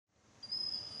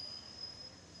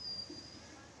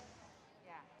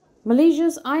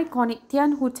Malaysia's iconic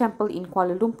Thean Hou Temple in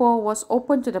Kuala Lumpur was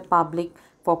open to the public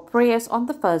for prayers on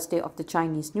the first day of the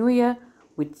Chinese New Year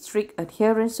with strict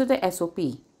adherence to the SOP.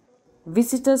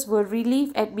 Visitors were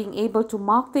relieved at being able to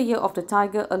mark the Year of the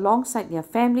Tiger alongside their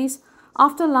families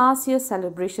after last year's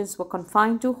celebrations were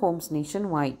confined to homes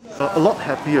nationwide. A lot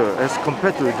happier as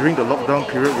compared to during the lockdown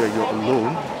period where you're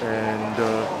alone and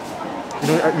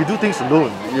you do things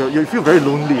alone. You feel very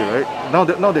lonely, right? Now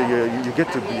that you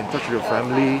get to be in touch with your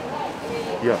family,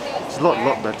 yeah, it's a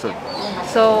lot better.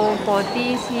 So for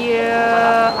this year,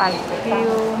 I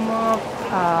feel more,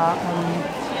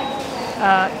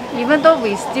 even though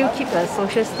we still keep the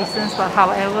social distance, but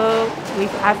however,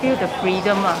 I feel the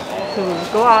freedom to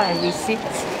go out and visit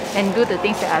and do the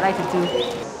things that I like to do.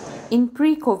 In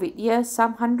pre-COVID years,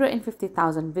 some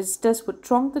 150,000 visitors would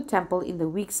throng the temple in the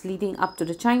weeks leading up to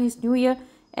the Chinese New Year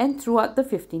and throughout the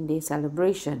 15-day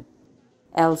celebration.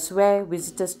 Elsewhere,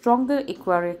 visitors thronged the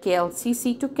Aquaria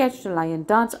KLCC to catch the lion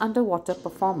dance underwater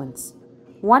performance.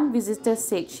 One visitor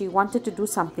said she wanted to do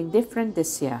something different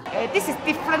this year. This is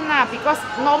different because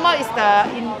normal is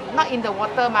not in the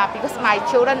water because my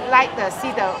children like to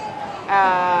see the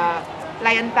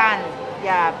lion dance.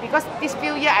 Yeah, because this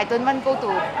few years I don't want to go to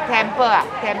temple,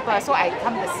 so I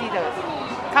come to see the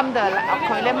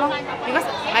aquarium because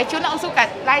my children also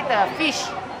like the fish.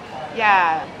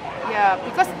 Yeah,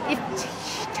 because if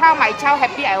my child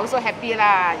happy, I also happy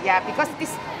lah. Yeah, because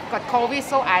this got COVID,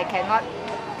 so I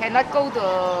cannot go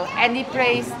to any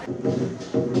place.